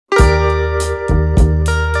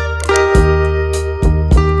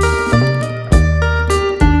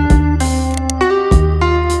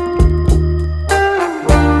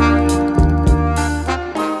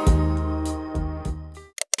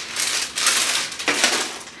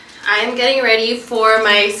I'm getting ready for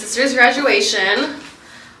my sister's graduation.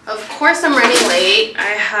 Of course I'm running late.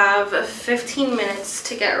 I have 15 minutes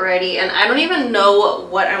to get ready and I don't even know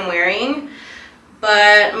what I'm wearing,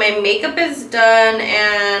 but my makeup is done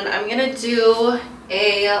and I'm gonna do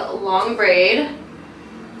a long braid,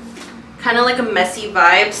 kind of like a messy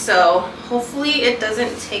vibe, so hopefully it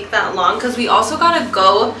doesn't take that long because we also gotta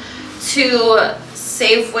go to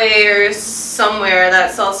Safeway or somewhere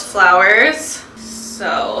that sells flowers,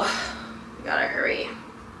 so we gotta hurry.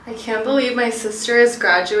 I can't believe my sister is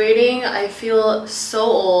graduating. I feel so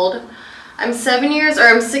old. I'm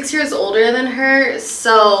 6 years older than her,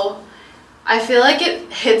 so I feel like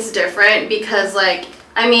it hits different because, like,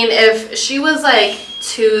 I mean, if she was like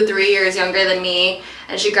 2-3 years younger than me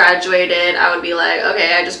and she graduated, I would be like,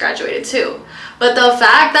 okay, I just graduated too. But the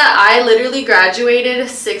fact that I literally graduated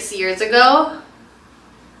 6 years ago,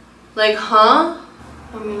 like, huh?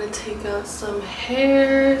 I'm gonna take out some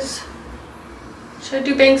hairs. Should I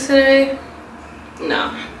do bangs today?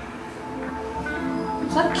 No.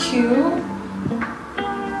 Is that cute?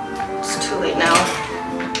 It's too late now.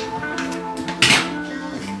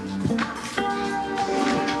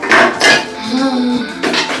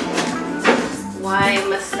 Why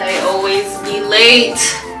must I always be late?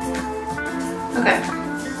 Okay.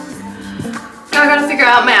 Now I gotta figure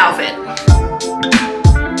out my outfit.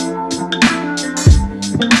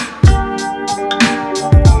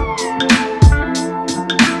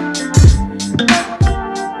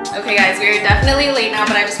 Okay guys, we are definitely late now,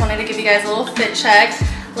 but I just wanted to give you guys a little fit check.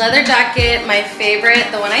 Leather jacket, my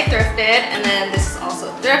favorite, the one I thrifted, and then this is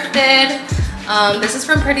also thrifted. This is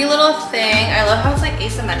from Pretty Little Thing. I love how it's like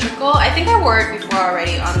asymmetrical. I think I wore it before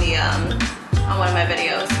already on the on one of my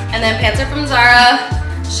videos. And then pants are from Zara,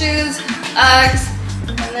 shoes, Uggs,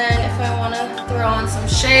 and then if I want to throw on some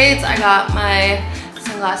shades, I got my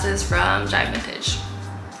sunglasses from Jive Vintage.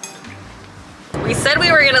 We said we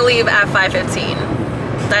were gonna leave at 5:15.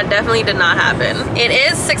 That definitely did not happen. It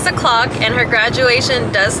is 6 o'clock and her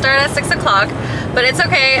graduation does start at 6 o'clock, but it's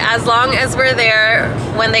okay as long as we're there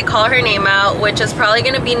when they call her name out, which is probably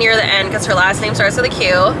gonna be near the end because her last name starts with a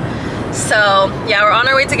Q. So yeah, we're on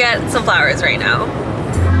our way to get some flowers right now.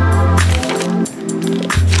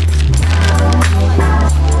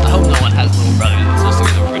 I hope no one has little brothers and sisters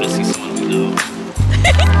and we're gonna see someone we know.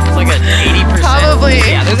 It's like an 80%. Probably.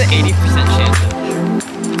 Yeah, there's an 80% chance of it.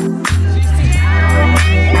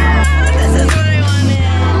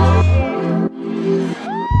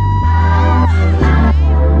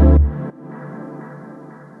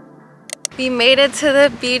 We made it to the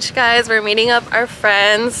beach, guys. We're meeting up our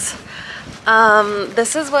friends.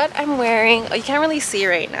 This is what I'm wearing. Oh, you can't really see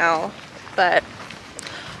right now, but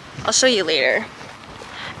I'll show you later.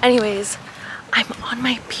 Anyways, I'm on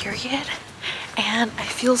my period and I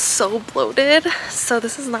feel so bloated. So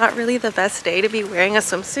this is not really the best day to be wearing a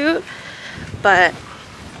swimsuit, but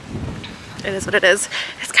it is what it is.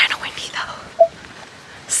 It's kind of windy though.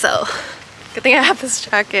 So good thing I have this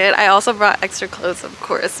jacket. I also brought extra clothes, of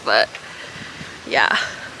course, but yeah,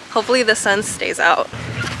 hopefully the sun stays out.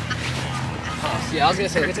 Yeah, I was gonna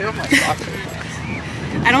say, I could take off my socks.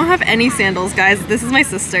 I don't have any sandals, guys. This is my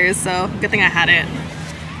sister's, so good thing I had it.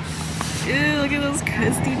 Ew, look at those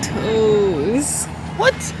crusty toes.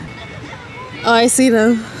 What? Oh, I see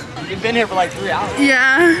them. You've been here for like 3 hours.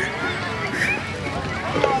 Yeah.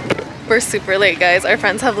 We're super late, guys. Our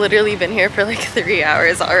friends have literally been here for like 3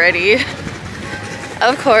 hours already.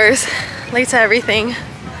 Of course, late to everything.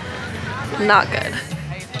 Not good.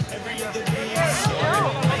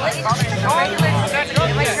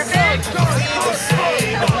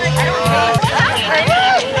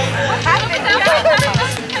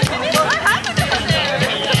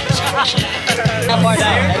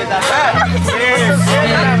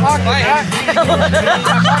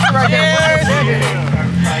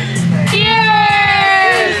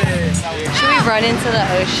 Should we run into the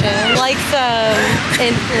ocean like some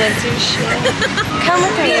influencer shit? Come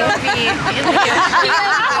with me.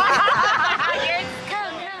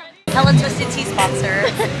 Hella Twisted Tea sponsor.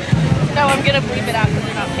 No, I'm gonna bleep it out because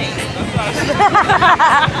we're not paying.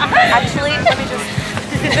 Actually, let me just.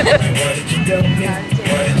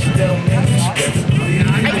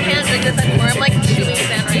 I can't drink this anymore. I'm like chewing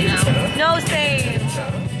sand right now. No, same.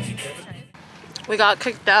 We got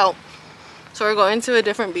kicked out, so we're going to a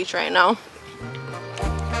different beach right now.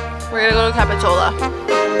 We're gonna go to Capitola.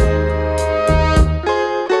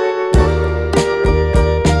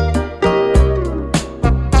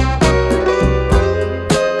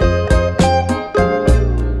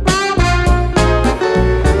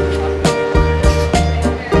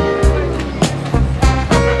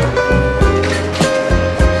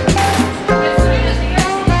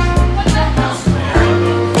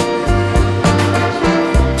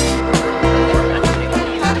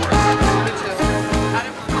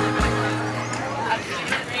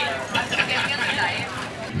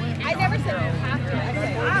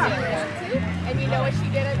 what she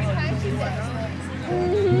did every time she said.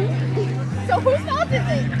 So whose fault is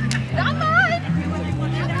it? Not mine.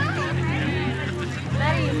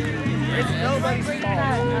 It's nobody's fault.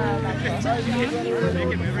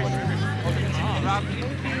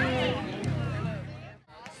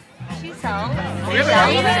 She fell.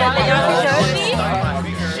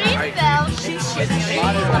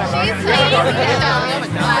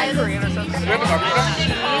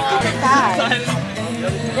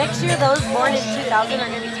 Next year, those born in 2000 are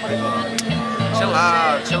going to be 24. Chill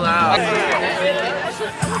out, chill out.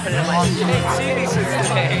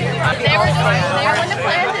 They were when the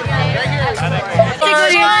plans is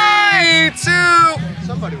made.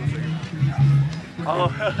 Somebody was there.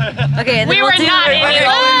 Okay, and then We were do not in it.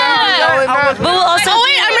 But we'll also Oh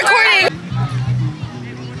wait, I'm recording.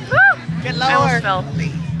 Get lower.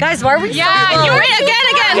 guys, why are we Yeah, you were again.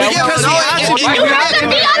 You have to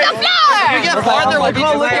be on the floor. You get farther, we'll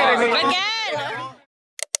go look at it. Again.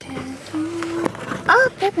 Oh,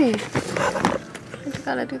 baby. I just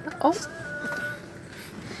gotta do that. Oh.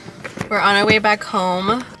 We're on our way back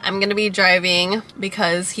home. I'm gonna be driving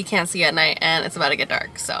because he can't see at night and it's about to get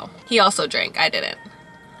dark. So he also drank. I didn't.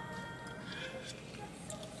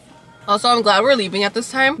 Also, I'm glad we're leaving at this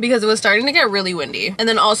time because it was starting to get really windy. And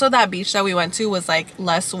then also that beach that we went to was like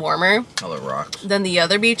less warmer. Hella rocks. Than the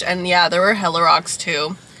other beach. And yeah, there were hella rocks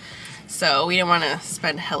too. So we didn't want to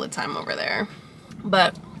spend hella time over there.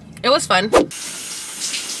 But it was fun.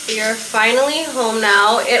 We are finally home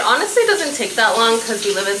now. It honestly doesn't take that long because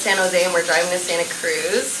we live in San Jose and we're driving to Santa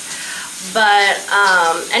Cruz. But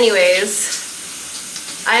anyways,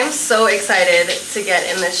 I'm so excited to get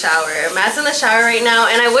in the shower. Matt's in the shower right now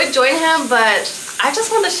and I would join him, but I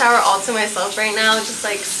just want the shower all to myself right now. Just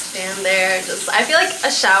like stand there. I feel like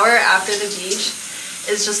a shower after the beach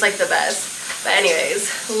is just like the best. But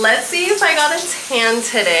anyways, let's see if I got a tan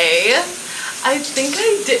today. I think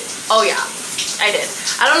I did. Oh yeah, I did.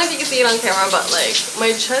 I don't know if you can see it on camera, but like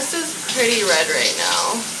my chest is pretty red right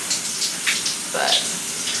now. But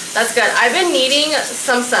that's good. I've been needing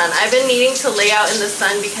some sun. I've been needing to lay out in the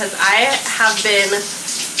sun because I have been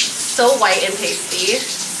so white and pasty.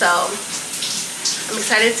 So I'm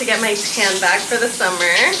excited to get my tan back for the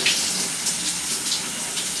summer.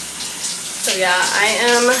 So yeah, I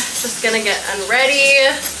am just gonna get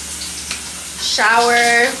unready,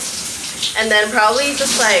 shower, and then probably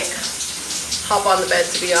just like hop on the bed,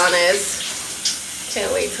 to be honest.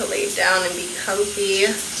 Can't wait to lay down and be comfy.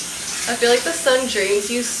 I feel like the sun drains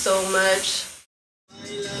you so much.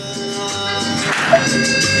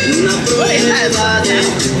 What is that?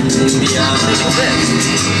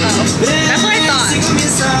 Oh, that's what I thought.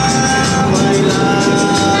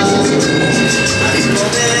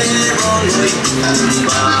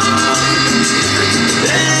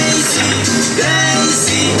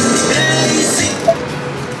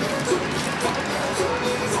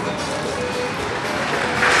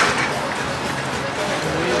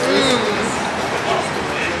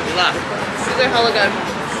 These are hella good.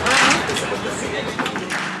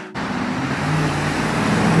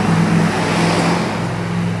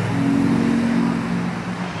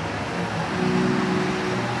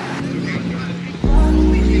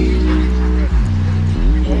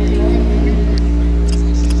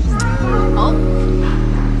 Oh,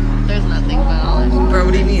 there's nothing but all this. Bro,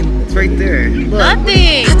 what do you mean? It's right there. Look.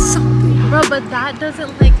 Nothing! Bro, but that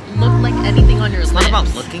doesn't like look like anything on your lips. It's not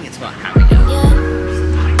about looking, it's about having it.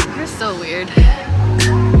 You're so weird.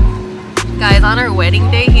 Guys, on our wedding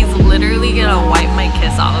day, he's literally gonna wipe my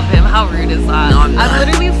kiss off of him. How rude is that? No, I'm not. I'm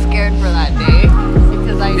literally scared for that day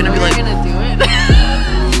because I know you're gonna do it.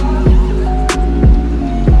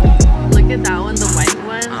 Look at that one, the white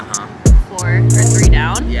one. 4 or 3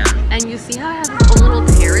 down. Yeah. And you see how it has its own little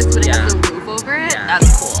terrace, but it has a roof over it? Yeah. That's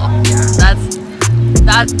cool. Yeah.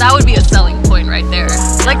 That would be a selling point right there.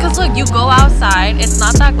 Like, cause look, you go outside, it's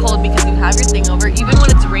not that cold because you have your thing over. Even when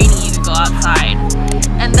it's rainy, you can go outside.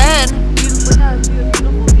 And then you look at a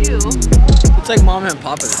beautiful view. It's like mom and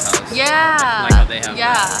papa's house. Yeah. Like how they have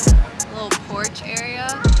yeah. Little porch area.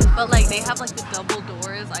 But like they have like the double door.